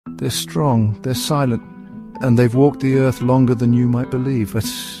They're strong, they're silent, and they've walked the earth longer than you might believe.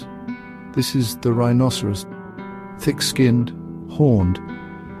 This is the rhinoceros, thick-skinned, horned,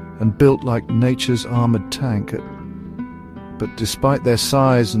 and built like nature's armored tank. But despite their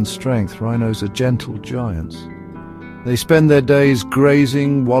size and strength, rhinos are gentle giants. They spend their days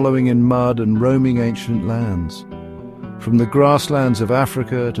grazing, wallowing in mud, and roaming ancient lands. From the grasslands of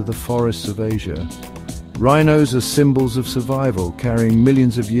Africa to the forests of Asia, rhinos are symbols of survival, carrying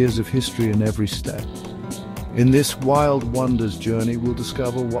millions of years of history in every step. In this Wild Wonders journey, we'll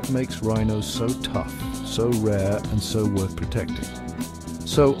discover what makes rhinos so tough, so rare, and so worth protecting.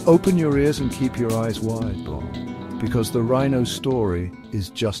 So open your ears and keep your eyes wide, because the rhino story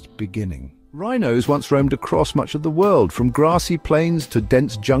is just beginning. Rhinos once roamed across much of the world, from grassy plains to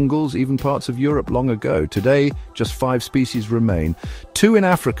dense jungles, even parts of Europe long ago. Today, just 5 species remain. 2 in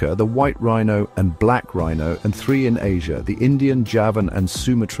Africa, the white rhino and black rhino, and 3 in Asia, the Indian, Javan and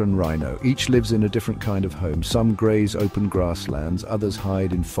Sumatran rhino. Each lives in a different kind of home. Some graze open grasslands, others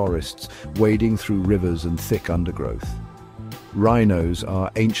hide in forests, wading through rivers and thick undergrowth. Rhinos are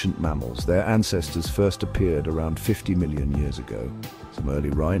ancient mammals. Their ancestors first appeared around 50 million years ago. Some early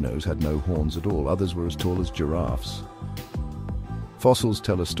rhinos had no horns at all. Others were as tall as giraffes. Fossils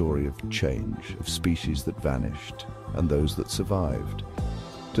tell a story of change, of species that vanished, and those that survived.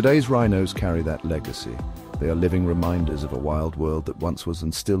 Today's rhinos carry that legacy. They are living reminders of a wild world that once was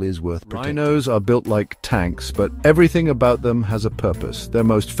and still is worth protecting. Rhinos are built like tanks, but everything about them has a purpose. Their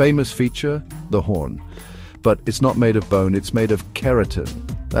most famous feature, the horn. But it's not made of bone, it's made of keratin.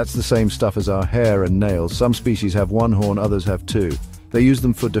 That's the same stuff as our hair and nails. Some species have 1 horn, others have 2. They use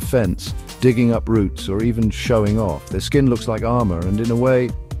them for defense, digging up roots, or even showing off. Their skin looks like armor, and in a way,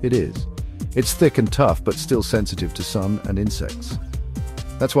 it is. It's thick and tough, but still sensitive to sun and insects.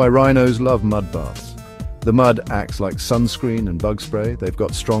 That's why rhinos love mud baths. The mud acts like sunscreen and bug spray. They've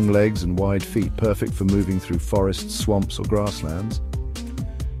got strong legs and wide feet, perfect for moving through forests, swamps, or grasslands.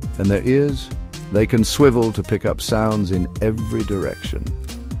 And their ears? They can swivel to pick up sounds in every direction.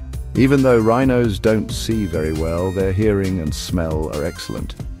 Even though rhinos don't see very well, their hearing and smell are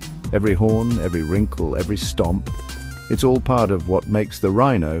excellent. Every horn, every wrinkle, every stomp, it's all part of what makes the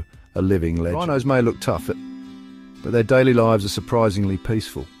rhino a living legend. Rhinos may look tough, but their daily lives are surprisingly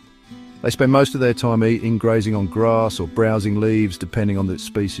peaceful. They spend most of their time eating, grazing on grass, or browsing leaves, depending on the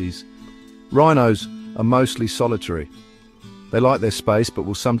species. Rhinos are mostly solitary. They like their space, but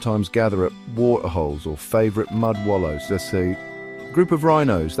will sometimes gather at waterholes or favourite mud wallows. That's a group of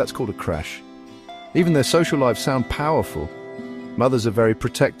rhinos, that's called a crash. Even their social lives sound powerful. Mothers are very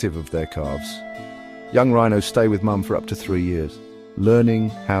protective of their calves. Young rhinos stay with mum for up to 3 years, learning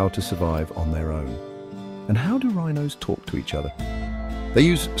how to survive on their own. And how do rhinos talk to each other? They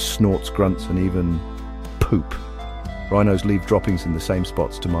use snorts, grunts, and even poop. Rhinos leave droppings in the same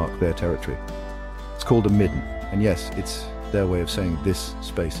spots to mark their territory. It's called a midden, and yes, it's their way of saying this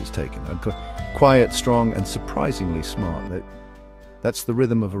space is taken. Quiet, strong, and surprisingly smart. That's the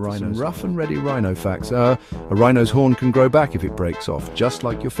rhythm of a rhino. Some rough and ready rhino facts are: a rhino's horn can grow back if it breaks off, just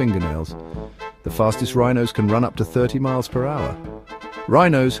like your fingernails. The fastest rhinos can run up to 30 miles per hour.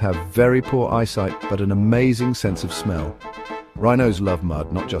 Rhinos have very poor eyesight, but an amazing sense of smell. Rhinos love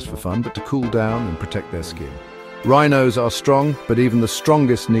mud, not just for fun, but to cool down and protect their skin. Rhinos are strong, but even the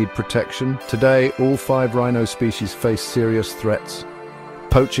strongest need protection. Today, all 5 rhino species face serious threats: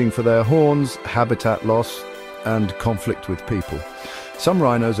 poaching for their horns, habitat loss, and conflict with people. Some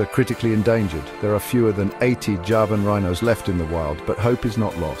rhinos are critically endangered. There are fewer than 80 Javan rhinos left in the wild, but hope is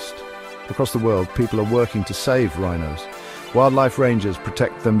not lost. Across the world, people are working to save rhinos. Wildlife rangers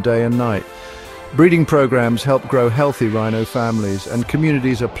protect them day and night. Breeding programs help grow healthy rhino families, and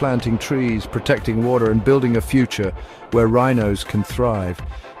communities are planting trees, protecting water, and building a future where rhinos can thrive.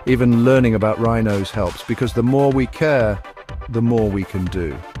 Even learning about rhinos helps, because the more we care, the more we can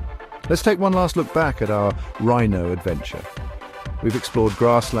do. Let's take one last look back at our rhino adventure. We've explored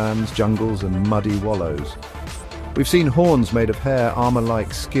grasslands, jungles, and muddy wallows. We've seen horns made of hair,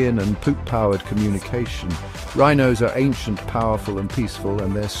 armor-like skin, and poop-powered communication. Rhinos are ancient, powerful, and peaceful,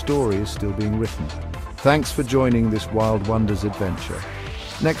 and their story is still being written. Thanks for joining this Wild Wonders adventure.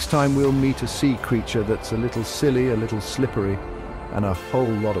 Next time we'll meet a sea creature that's a little silly, a little slippery, and a whole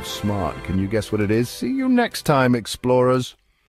lot of smart. Can you guess what it is? See you next time, explorers!